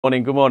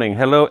Morning, good morning.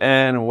 Hello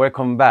and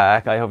welcome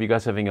back. I hope you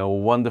guys are having a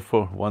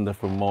wonderful,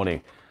 wonderful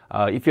morning.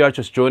 If you are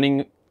just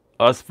joining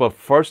us for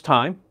first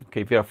time,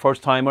 okay, if you're a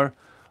first timer,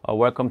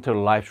 welcome to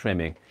live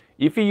streaming.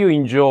 If you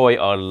enjoy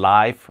our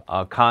live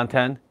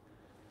content,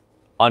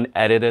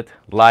 unedited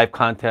live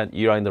content,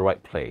 you're in the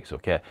right place,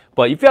 okay?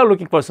 But if you are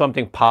looking for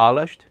something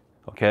polished,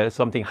 okay,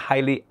 something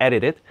highly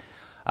edited,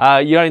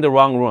 you're in the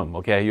wrong room,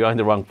 okay? You're in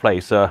the wrong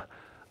place.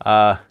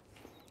 But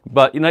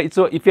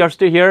so if you are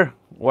still here,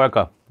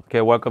 welcome. Okay,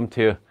 welcome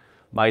to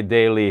my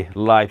daily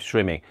live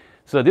streaming.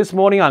 So this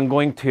morning I'm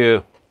going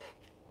to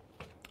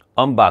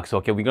unbox.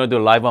 Okay, we're gonna do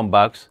a live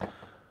unbox.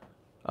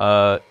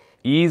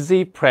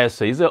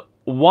 ZP6 is a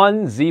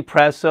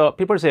 1ZPRESSO.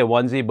 People say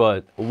 1Z,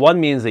 but one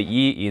means the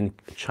E in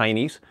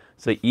Chinese.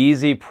 So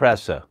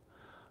ZP6.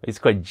 It's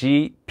called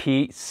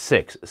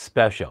ZP6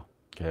 Special.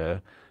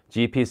 Okay,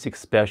 ZP6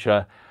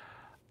 Special.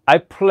 I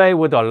play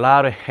with a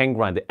lot of hand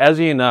grinders. As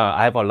you know,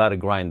 I have a lot of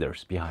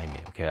grinders behind me.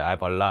 Okay, I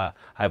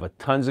have a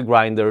tons of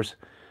grinders.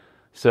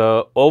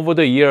 So over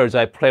the years,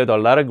 I played with a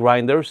lot of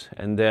grinders.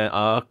 And then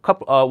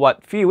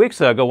few weeks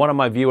ago, one of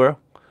my viewers,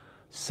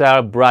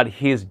 Sal, brought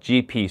his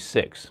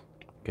ZP6.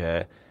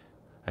 Okay,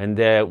 and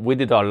we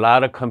did a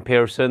lot of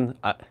comparison.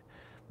 I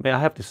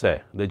have to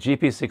say, the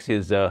ZP6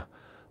 is the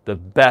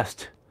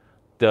best,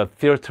 the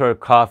filter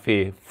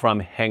coffee from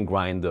hand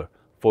grinder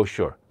for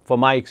sure. For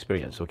my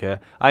experience, okay?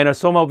 I know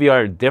some of you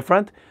are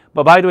different,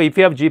 but by the way, if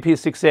you have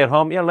ZP6 at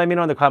home, let me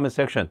know in the comment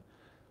section.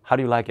 How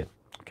do you like it,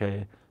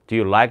 okay? Do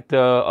you like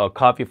the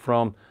coffee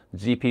from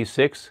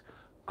ZP6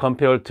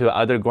 compared to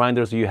other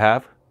grinders you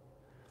have?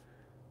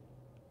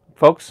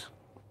 Folks,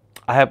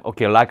 I have,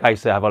 like I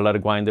said, I have a lot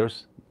of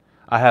grinders.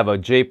 I have a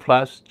J+,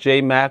 J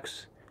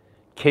Max,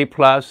 K+,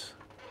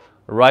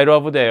 right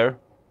over there.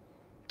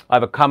 I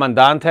have a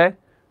Comandante.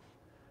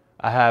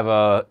 I have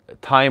a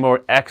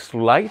Timer X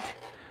Lite.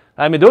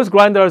 I mean, those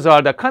grinders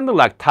are the kind of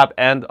like top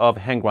end of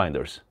hand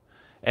grinders.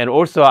 And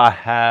also I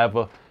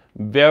have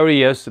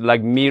various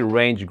like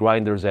mid-range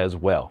grinders as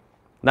well.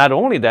 Not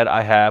only that,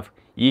 I have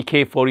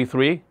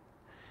EK43.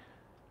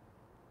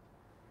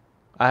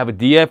 I have a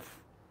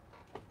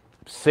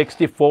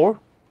DF64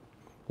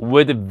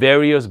 with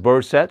various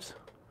burr sets.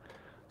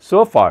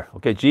 So far,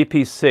 okay,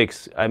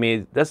 GP6, I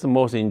mean, that's the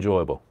most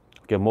enjoyable,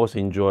 okay, most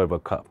enjoyable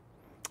cup,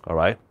 all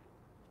right?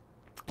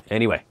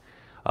 Anyway.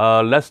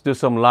 Let's do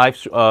some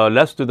let's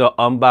do the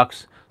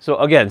unbox. So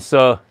again,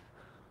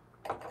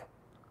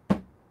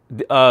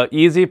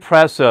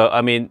 ZP6,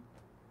 I mean,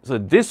 so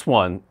this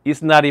one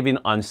is not even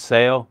on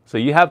sale. So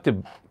you have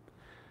to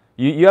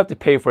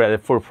pay for it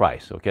at full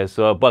price. Okay.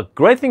 So, but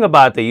great thing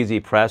about the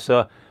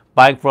ZP6,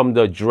 buying from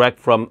the direct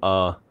from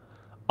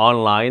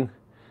online,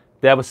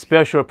 they have a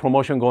special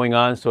promotion going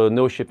on, so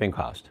no shipping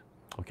cost.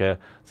 Okay.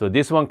 So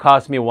this one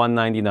cost me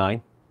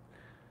 $199.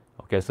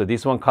 Okay. So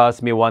this one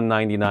cost me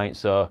 $199.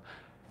 So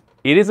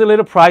it is a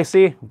little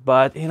pricey,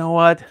 but you know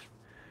what?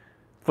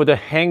 For the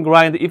hand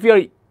grind, if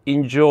you're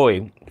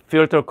enjoying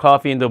filter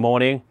coffee in the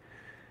morning,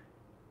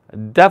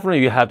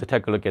 definitely you have to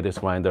take a look at this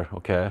grinder,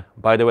 okay?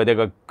 By the way, they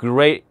got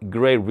great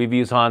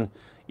reviews on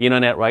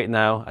internet right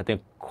now. I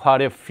think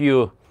quite a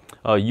few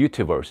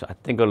YouTubers. I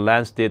think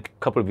Lance did a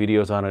couple of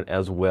videos on it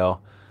as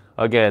well.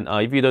 Again,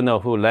 if you don't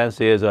know who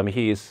Lance is, I mean,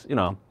 he's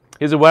a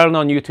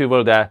well-known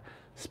YouTuber that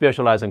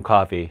specializes in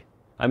coffee.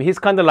 I mean, he's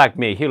kind of like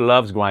me. He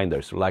loves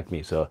grinders like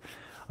me, so.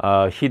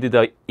 He did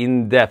an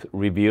in-depth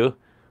review,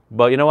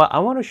 but you know what? I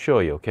want to show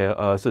you, okay?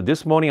 So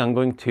this morning I'm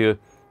going to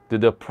do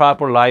the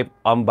proper live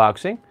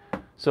unboxing.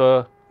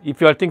 So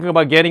if you are thinking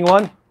about getting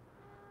one,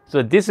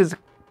 so this is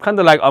kind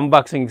of like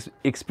unboxing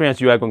experience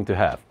you are going to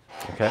have,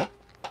 okay?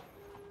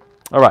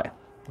 All right,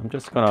 I'm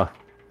just gonna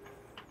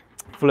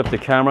flip the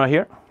camera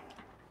here.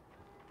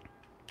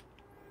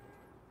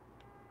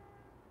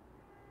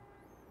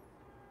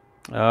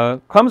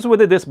 Comes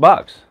with this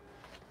box.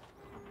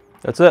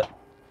 That's it.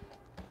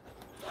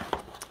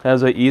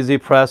 Has an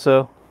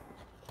ZP6.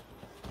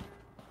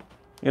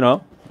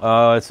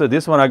 So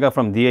this one I got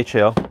from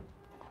DHL.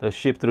 They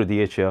shipped through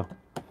DHL.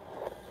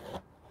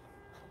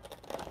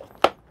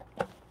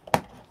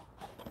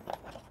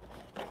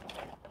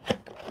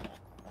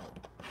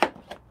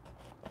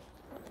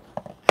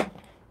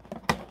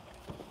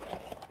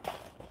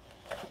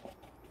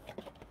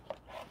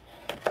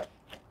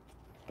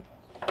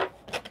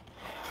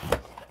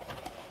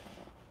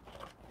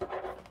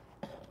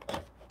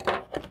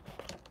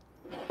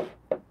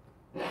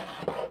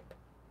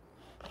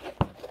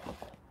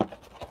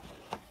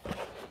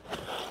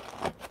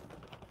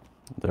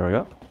 There we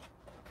go.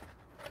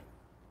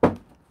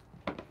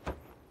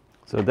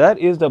 So that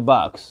is the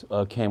box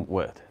came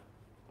with.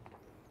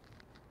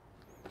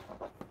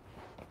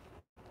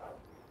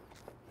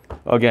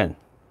 Again,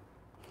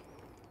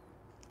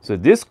 so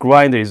this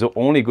grinder is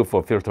only good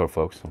for filter,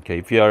 folks. Okay,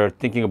 if you are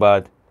thinking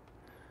about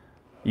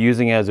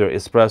using as your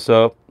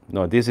espresso,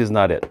 no, this is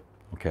not it.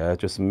 Okay,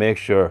 just make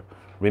sure,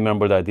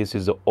 remember that this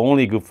is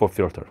only good for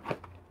filter.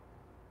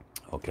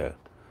 Okay.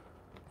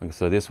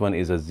 So this one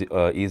is a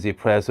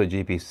ZP6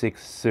 GP6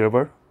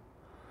 silver.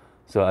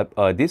 So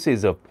this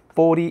is a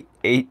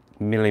 48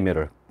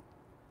 millimeter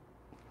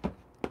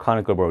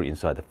conical burr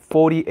inside,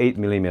 48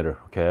 millimeter.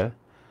 Okay,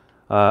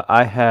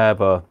 I have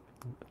a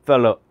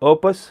fellow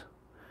Opus,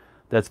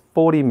 that's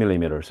 40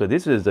 millimeter. So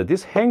this is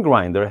this hand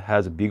grinder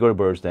has bigger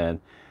burrs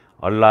than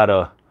a lot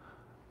of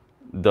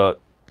the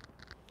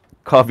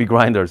coffee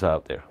grinders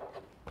out there.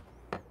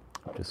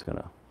 I'm just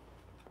gonna.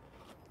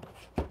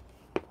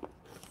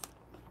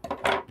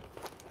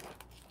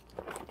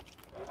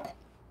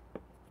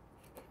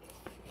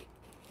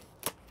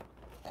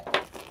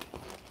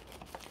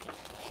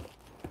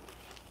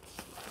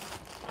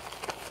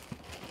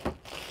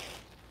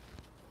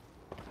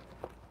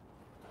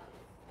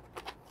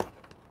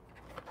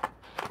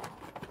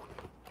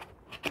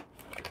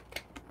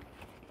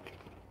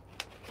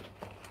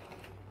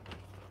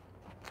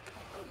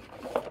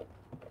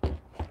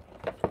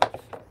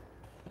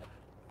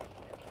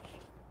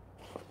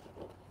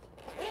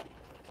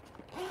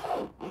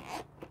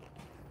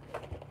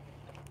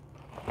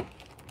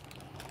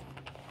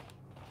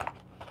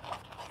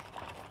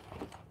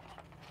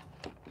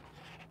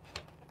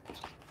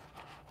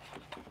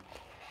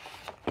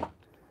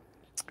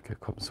 It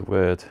comes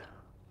with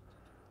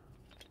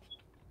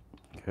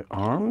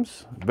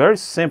arms, very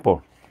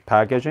simple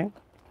packaging,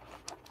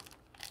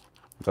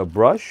 a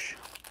brush,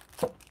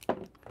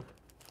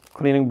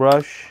 cleaning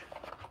brush,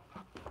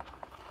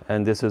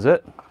 and this is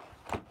it.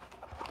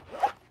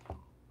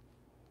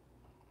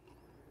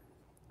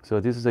 So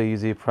this is a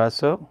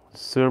ZP6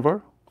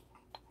 silver.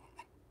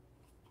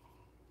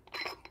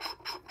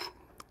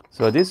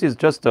 So this is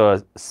just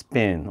a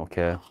spin,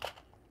 okay?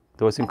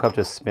 Those things are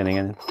just spinning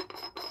in.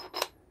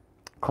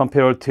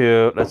 Compared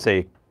to, let's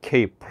say,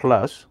 K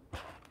plus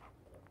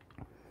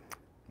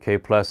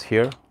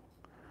here,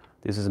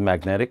 this is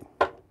magnetic.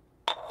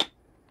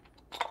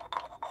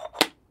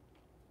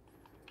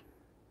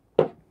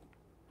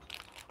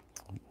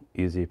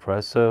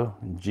 ZP6,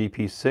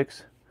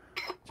 GP6,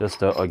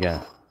 just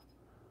again,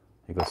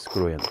 you go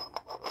screw in.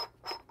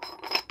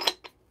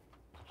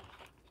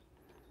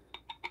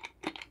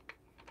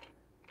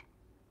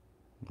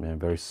 Man,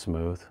 very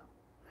smooth.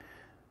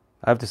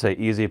 I have to say,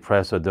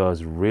 ZP6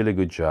 does really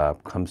good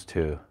job comes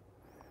to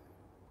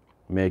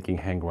making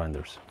hand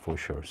grinders for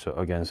sure. So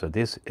again, so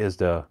this is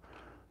the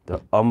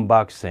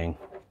unboxing.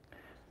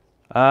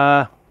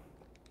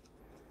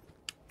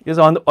 It's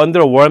an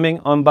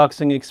underwhelming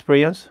unboxing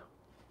experience,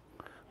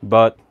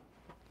 but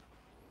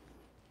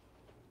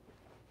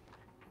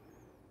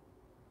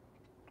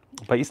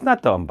it's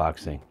not the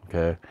unboxing.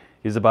 Okay,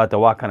 it's about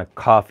what kind of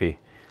coffee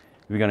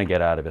we're gonna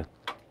get out of it.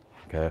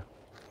 Okay.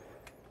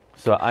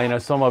 So I know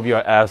some of you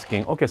are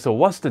asking, okay, so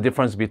what's the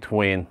difference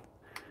between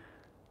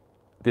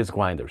these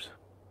grinders?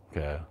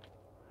 Okay.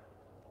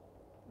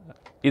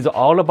 It's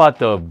all about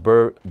the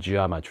burr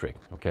geometry.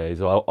 Okay,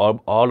 it's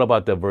all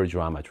about the burr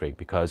geometry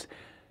because,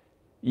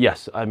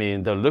 yes, I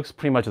mean, the looks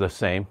pretty much the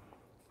same.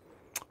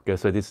 Okay,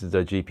 so this is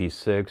the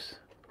GP6,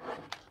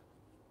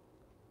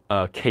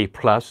 K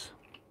plus,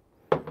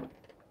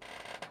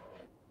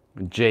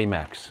 J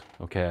max.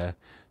 Okay,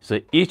 so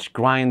each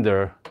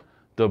grinder,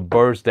 the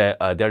burrs that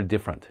they're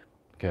different.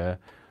 Okay,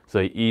 so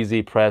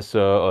ZP6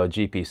 or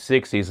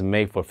GP6 is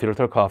made for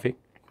filter coffee.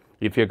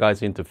 If you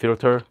guys into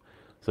filter,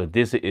 so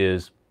this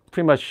is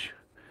pretty much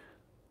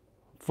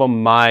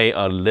from my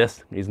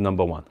list is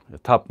number one, the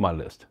top of my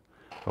list.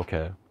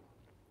 Okay.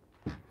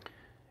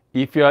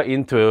 If you are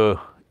into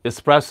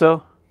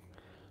espresso,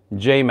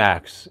 J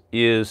Max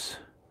is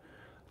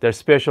they're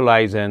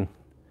specialized in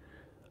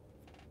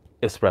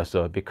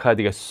espresso because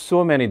they got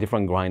so many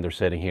different grinder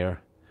setting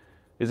here.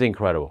 It's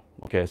incredible.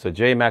 Okay, so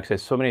J Max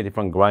has so many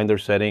different grinder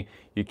setting.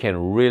 You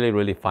can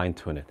really fine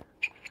tune it.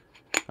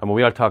 I mean,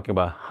 we are talking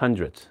about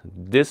hundreds.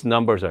 These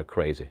numbers are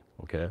crazy.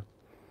 Okay,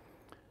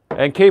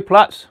 and K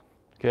plus.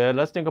 Okay,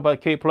 let's think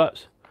about K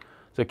plus.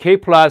 So K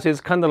plus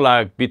is kind of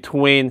like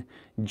between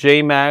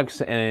J Max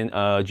and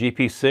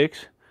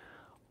GP6.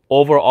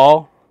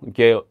 Overall,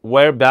 okay,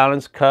 well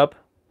balanced cup.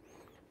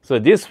 So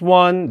this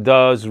one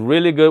does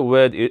really good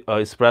with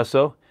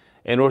espresso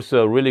and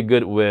also really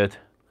good with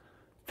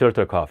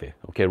filter coffee.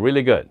 Okay,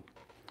 really good.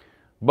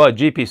 But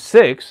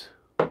GP6,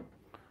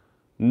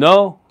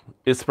 no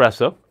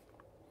espresso,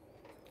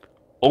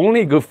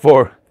 only good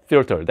for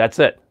filter. That's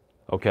it.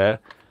 Okay,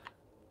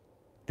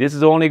 this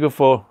is only good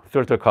for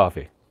filter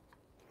coffee.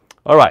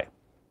 All right.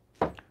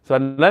 So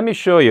let me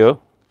show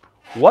you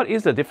what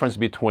is the difference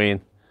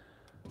between.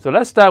 So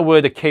let's start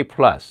with the K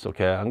plus.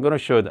 Okay, I'm going to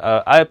show.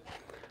 I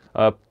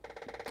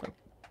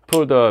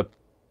put the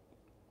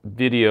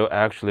video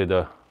actually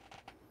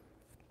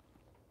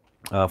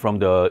from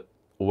the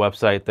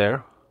website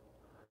there.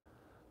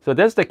 So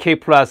that's the K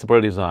plus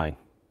burr design.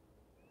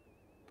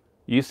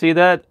 You see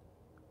that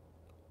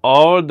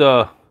all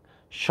the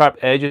sharp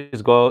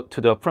edges go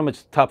to the pretty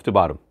much top to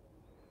bottom.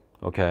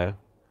 Okay,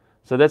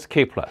 so that's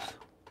K plus.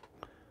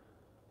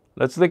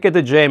 Let's look at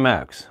the J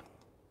Max.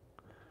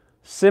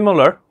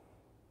 Similar.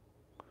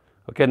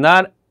 Okay,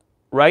 not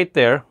right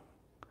there.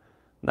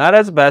 Not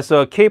as bad.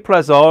 So K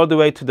plus all the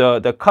way to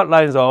the cut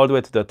lines all the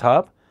way to the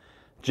top.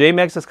 J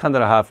Max is kind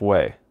of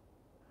halfway.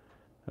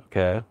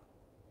 Okay.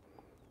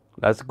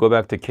 Let's go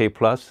back to K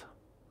plus.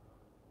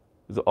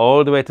 It's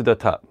all the way to the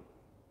top.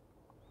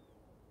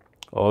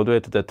 All the way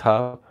to the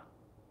top.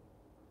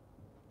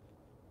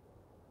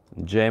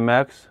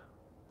 J-Max,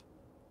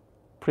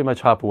 pretty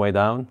much halfway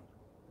down.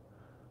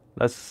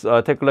 Let's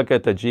take a look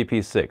at the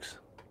ZP6.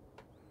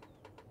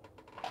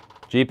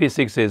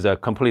 ZP6 is a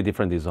completely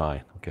different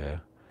design, okay?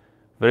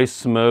 Very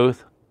smooth.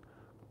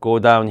 Go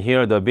down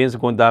here, the beans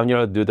go down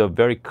here, do the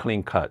very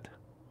clean cut.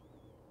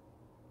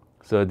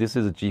 So this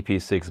is a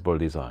ZP6 board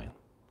design.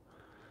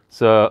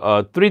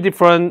 So 3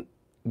 different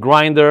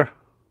grinder,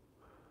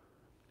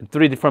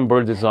 3 different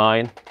bird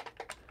design,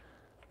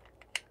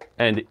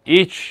 and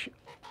each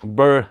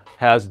bird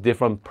has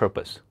different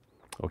purpose.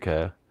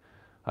 Okay,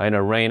 I know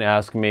Rain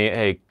asked me,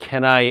 hey,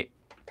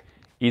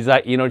 is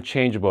that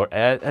interchangeable?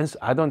 And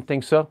I don't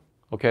think so.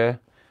 Okay,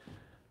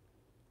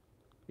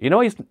 you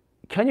know,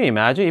 can you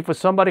imagine if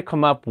somebody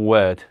come up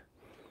with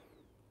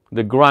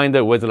the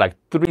grinder with like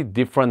 3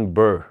 different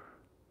bird?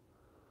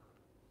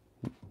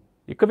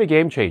 It could be a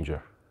game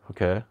changer.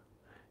 Okay,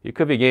 it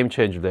could be a game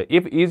changer.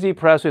 If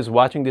ZPRESSO is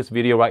watching this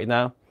video right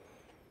now,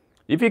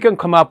 if you can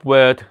come up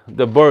with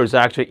the birds,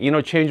 actually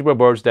interchangeable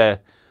birds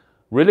that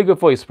really good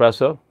for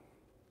espresso,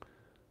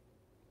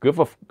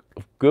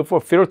 good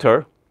for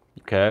filter,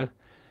 okay,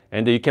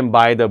 and you can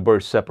buy the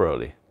birds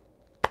separately.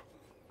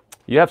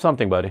 You have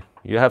something, buddy.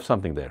 You have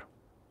something there.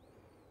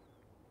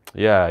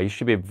 Yeah, it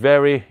should be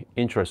very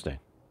interesting.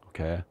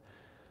 Okay.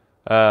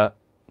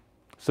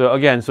 So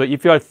again, so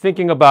if you are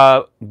thinking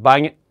about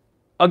buying,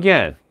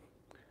 again,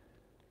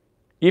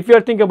 if you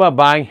are thinking about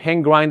buying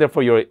hand grinder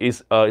for your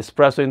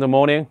espresso in the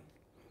morning,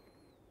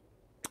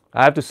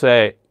 I have to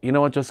say, you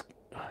know what, just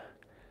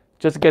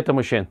get the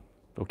machine,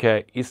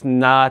 okay? It's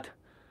not,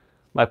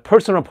 my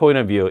personal point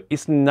of view,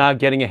 it's not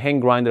getting a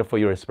hand grinder for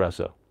your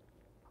espresso.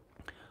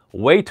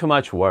 Way too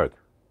much work,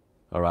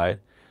 all right?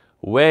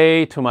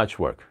 Way too much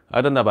work.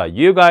 I don't know about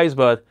you guys,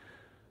 but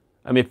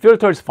I mean,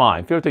 filter is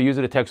fine. Filter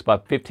usually takes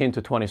about 15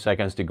 to 20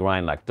 seconds to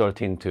grind like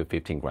 13 to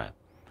 15 grams,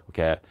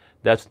 okay?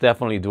 That's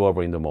definitely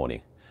doable in the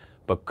morning.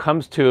 But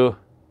comes to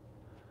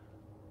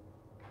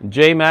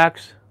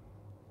J-Max,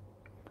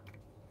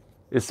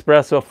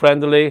 espresso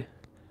friendly,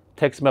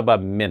 takes me about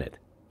a minute,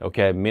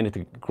 okay, minute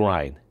to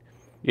grind.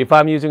 If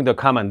I'm using the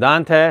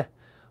Comandante,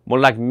 more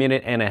like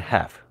minute and a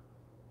half,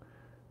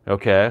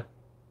 okay?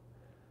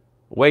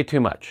 Way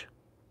too much,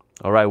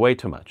 all right, way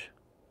too much.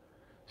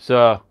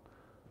 So,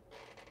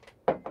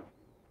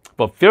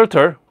 but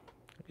filter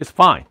is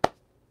fine.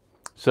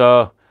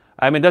 So,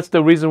 I mean, that's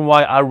the reason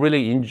why I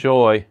really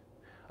enjoy,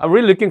 I'm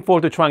really looking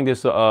forward to trying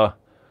this. I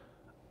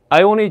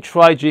only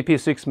tried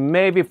ZP6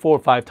 maybe 4 or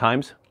 5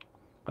 times.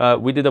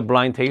 We did a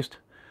blind taste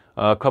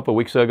a couple of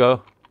weeks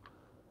ago.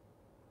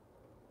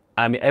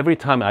 I mean, every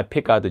time I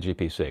pick out the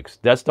ZP6,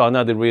 that's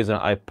another reason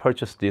I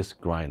purchased this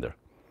grinder.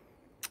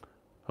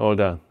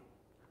 Hold on.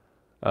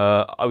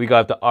 We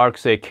got the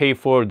ARC-say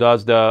K4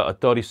 does the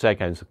 30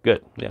 seconds.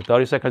 Good. Yeah,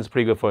 30 seconds is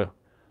pretty good for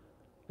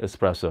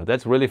espresso.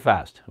 That's really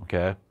fast,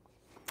 okay?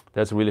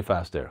 That's really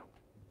fast there.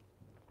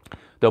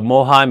 The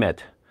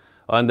Mohammed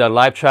on the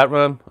live chat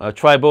room,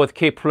 try both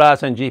K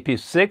Plus and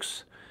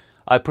ZP6.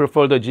 I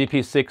prefer the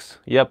ZP6,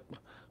 yep,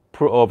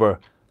 pour over,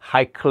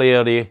 high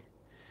clarity,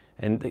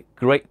 and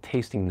great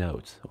tasting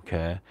notes,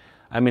 okay?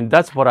 I mean,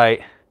 that's what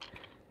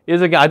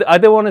again, I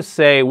don't want to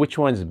say which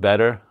one is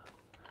better.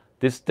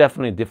 This is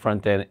definitely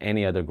different than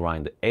any other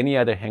grinder, any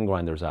other hand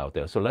grinders out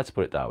there. So let's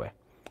put it that way,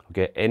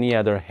 okay? Any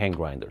other hand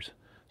grinders.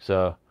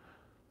 So,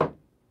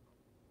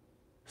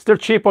 still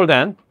cheaper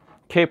than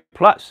K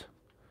Plus.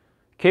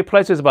 K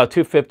Plus is about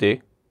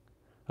 $250,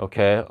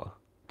 okay?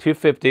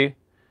 $250.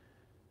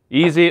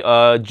 Easy,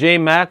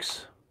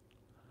 J-Max,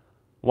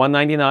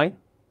 $199.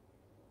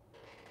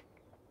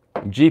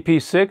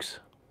 ZP6,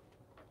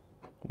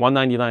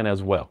 $199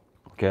 as well.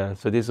 Okay,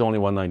 so this is only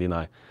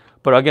 $199.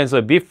 But again,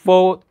 so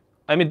before,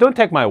 I mean, don't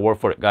take my word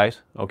for it,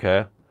 guys.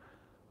 Okay,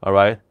 all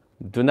right.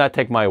 Do not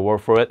take my word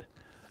for it.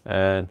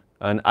 And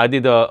I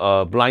did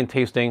a blind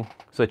tasting.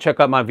 So check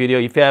out my video.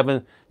 If you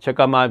haven't checked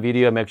out my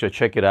video, make sure to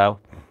check it out.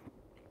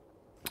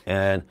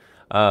 And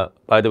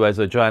by the way,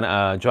 so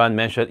John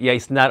mentioned, yeah,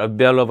 it's not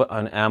available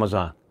on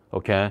Amazon.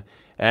 Okay,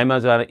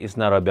 Amazon is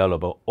not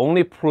available.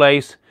 Only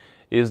place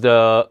is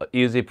the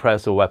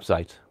ZPRESSO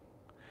website.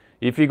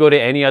 If you go to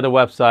any other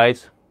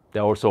websites,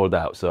 they're all sold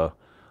out. So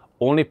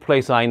only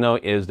place I know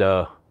is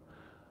the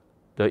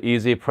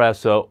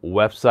ZPRESSO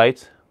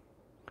website.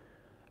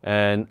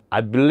 And I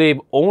believe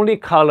only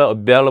color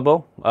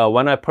available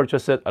when I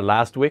purchased it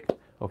last week.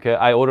 Okay,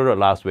 I ordered it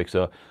last week.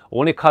 So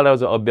only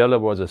colors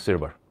available was a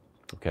silver.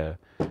 Okay,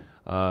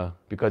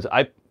 because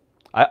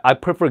I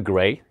prefer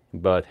gray,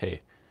 but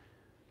hey,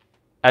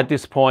 at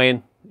this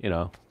point, you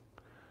know,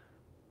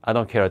 I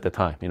don't care at the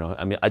time, you know.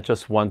 I mean, I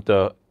just want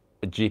the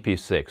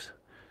ZP6.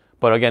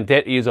 But again,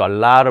 there is a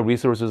lot of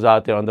resources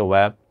out there on the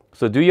web.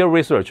 So do your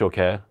research,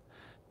 okay?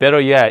 Better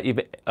yet, if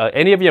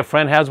any of your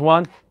friend has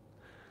one,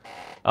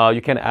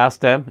 you can ask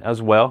them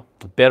as well.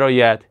 Better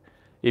yet,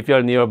 if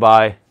you're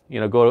nearby, you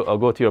know,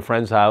 go to your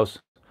friend's house,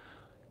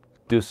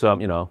 do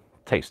some, you know,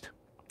 taste,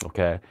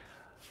 okay?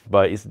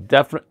 But it's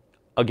definitely,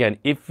 again,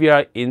 if you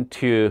are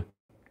into,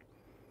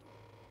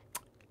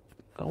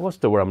 what's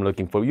the word I'm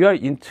looking for? You are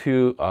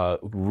into a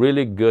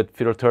really good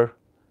filter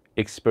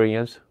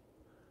experience.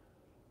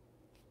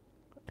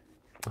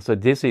 So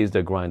this is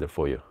the grinder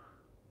for you.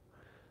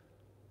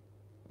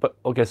 But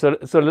okay, so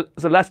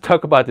let's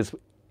talk about this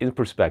in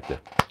perspective.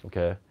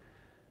 Okay,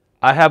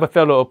 I have a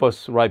fellow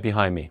Opus right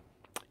behind me.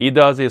 He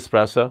does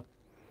espresso.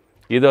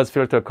 He does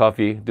filter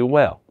coffee. Do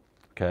well.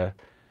 Okay,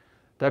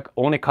 that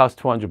only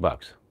costs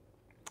 $200.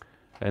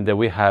 And then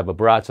we have a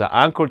Baratza.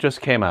 Anchor just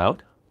came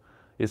out.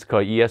 It's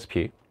called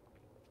ESP.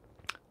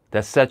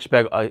 That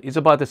setback is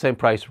about the same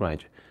price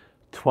range,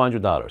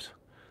 $200.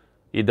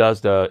 It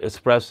does the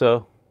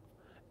espresso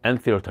and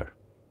filter.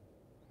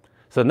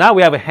 So now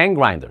we have a hand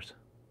grinders.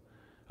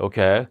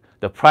 Okay,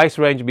 the price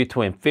range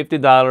between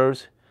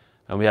 $50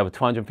 and we have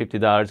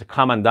 $250.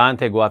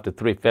 Comandante go up to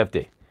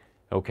 $350.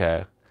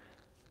 Okay,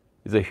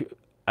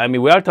 I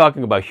mean, we are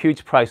talking about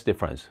huge price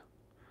difference.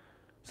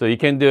 So you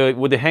can do,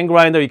 with the hand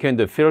grinder, you can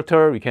do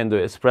filter, you can do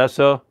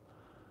espresso,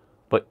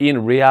 but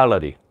in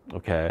reality,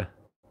 okay,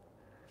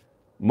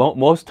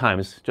 most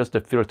times just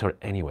the filter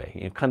anyway.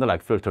 It's kind of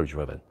like filter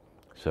driven.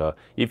 So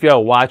if you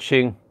are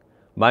watching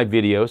my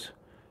videos,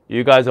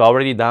 you guys are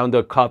already down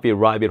the coffee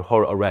rabbit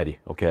hole already,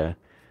 okay?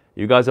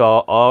 You guys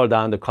are all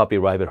down the coffee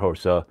rabbit hole.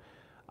 So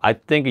I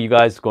think you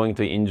guys are going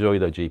to enjoy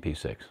the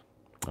ZP6,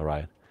 all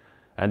right?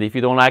 And if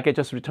you don't like it,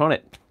 just return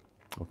it.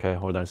 Okay,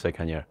 hold on a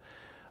second here.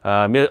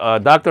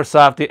 Dr.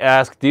 Safti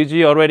asked, did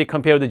you already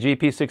compare the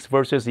ZP6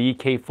 versus the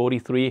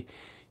EK43?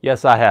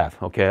 Yes, I have.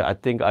 Okay, I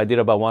think I did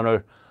about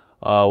one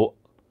or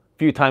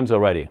few times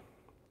already.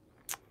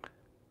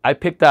 I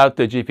picked out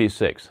the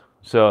ZP6.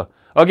 So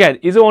again,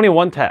 it's only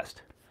one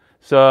test.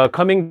 So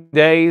coming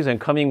days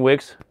and coming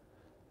weeks,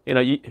 you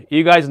know,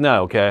 you guys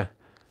know, okay?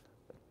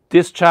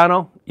 This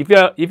channel, if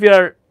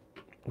you're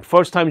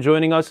first time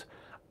joining us,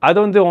 I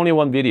don't do only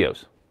one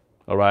videos,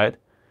 all right?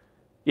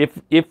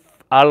 If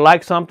I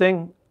like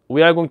something,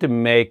 we are going to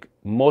make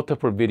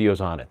multiple videos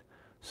on it.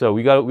 So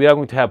we are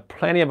going to have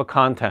plenty of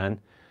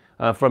content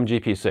from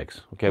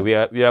ZP6. Okay, we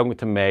are going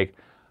to make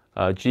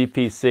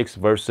ZP6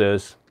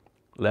 versus,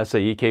 let's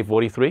say,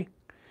 EK43.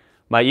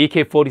 My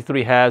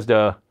EK43 has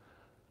the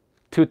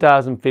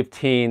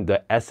 2015,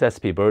 the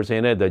SSP birds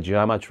in it, the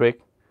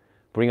geometric,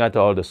 bring out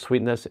all the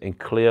sweetness and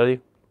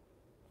clarity.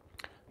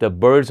 The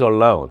birds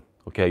alone,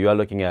 okay, you are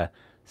looking at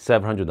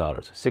 $700,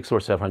 $600 or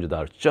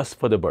 $700 just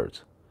for the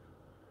birds,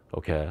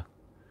 okay.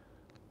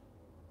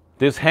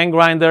 This hand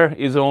grinder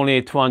is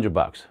only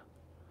 $200.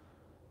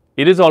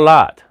 It is a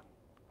lot,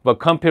 but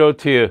compared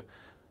to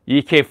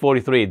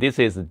EK43, this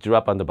is a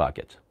drop on the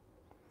bucket.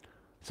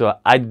 So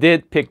I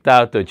did pick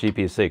out the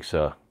ZP6.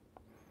 So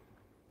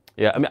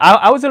yeah, I mean,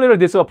 I was a little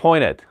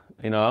disappointed,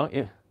 you know,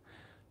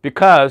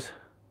 because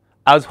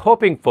I was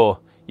hoping for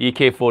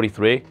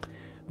EK43,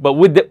 but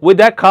with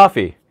that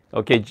coffee,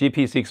 okay,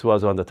 ZP6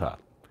 was on the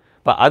top.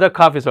 But other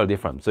coffees are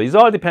different. So it's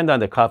all dependent on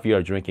the coffee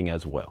you're drinking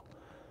as well.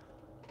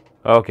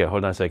 Okay,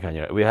 hold on a second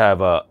here. We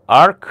have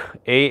ARK,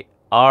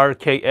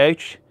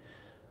 ARKH.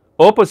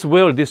 Opus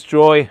will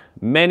destroy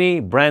many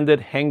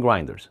branded hand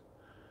grinders.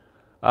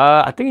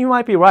 I think you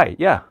might be right.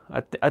 Yeah,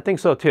 I think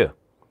so too.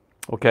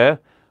 Okay,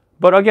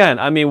 but again,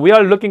 I mean, we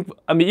are looking.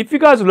 If you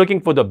guys are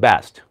looking for the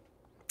best,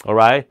 all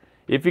right.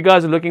 If you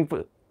guys are looking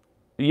for,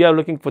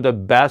 the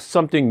best,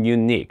 something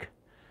unique.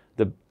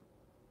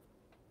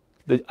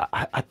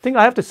 I think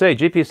I have to say,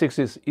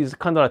 ZP6 is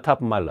kind of on the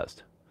top of my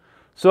list.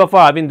 So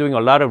far, I've been doing a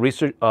lot of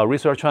research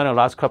on it the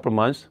last couple of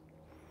months.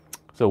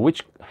 So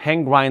which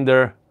hand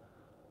grinder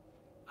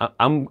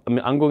I'm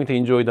going to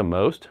enjoy the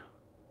most?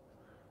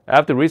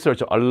 After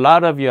research, a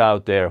lot of you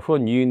out there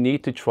who you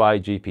need to try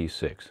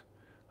ZP6.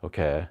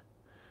 Okay.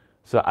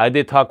 So I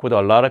did talk with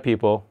a lot of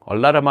people. A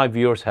lot of my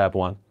viewers have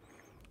one.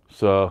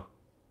 So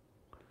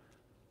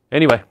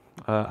anyway,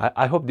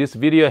 I hope this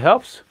video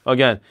helps.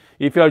 Again,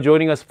 if you are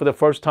joining us for the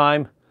first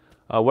time,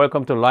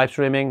 welcome to live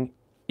streaming.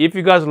 If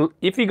you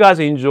guys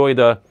enjoy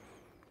the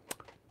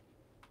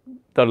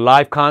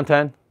live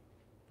content,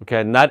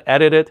 okay, not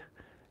edited,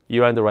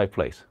 you're in the right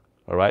place.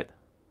 All right.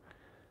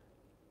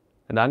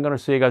 And I'm gonna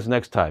see you guys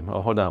next time.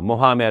 Oh, hold on.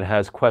 Mohammed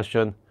has a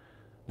question.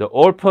 The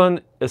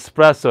open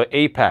espresso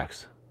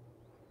Apex.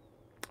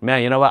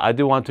 Man, you know what? I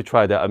do want to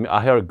try that. I mean,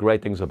 I heard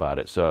great things about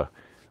it. So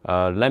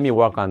let me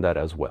work on that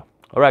as well.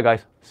 All right,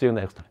 guys. See you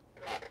next time.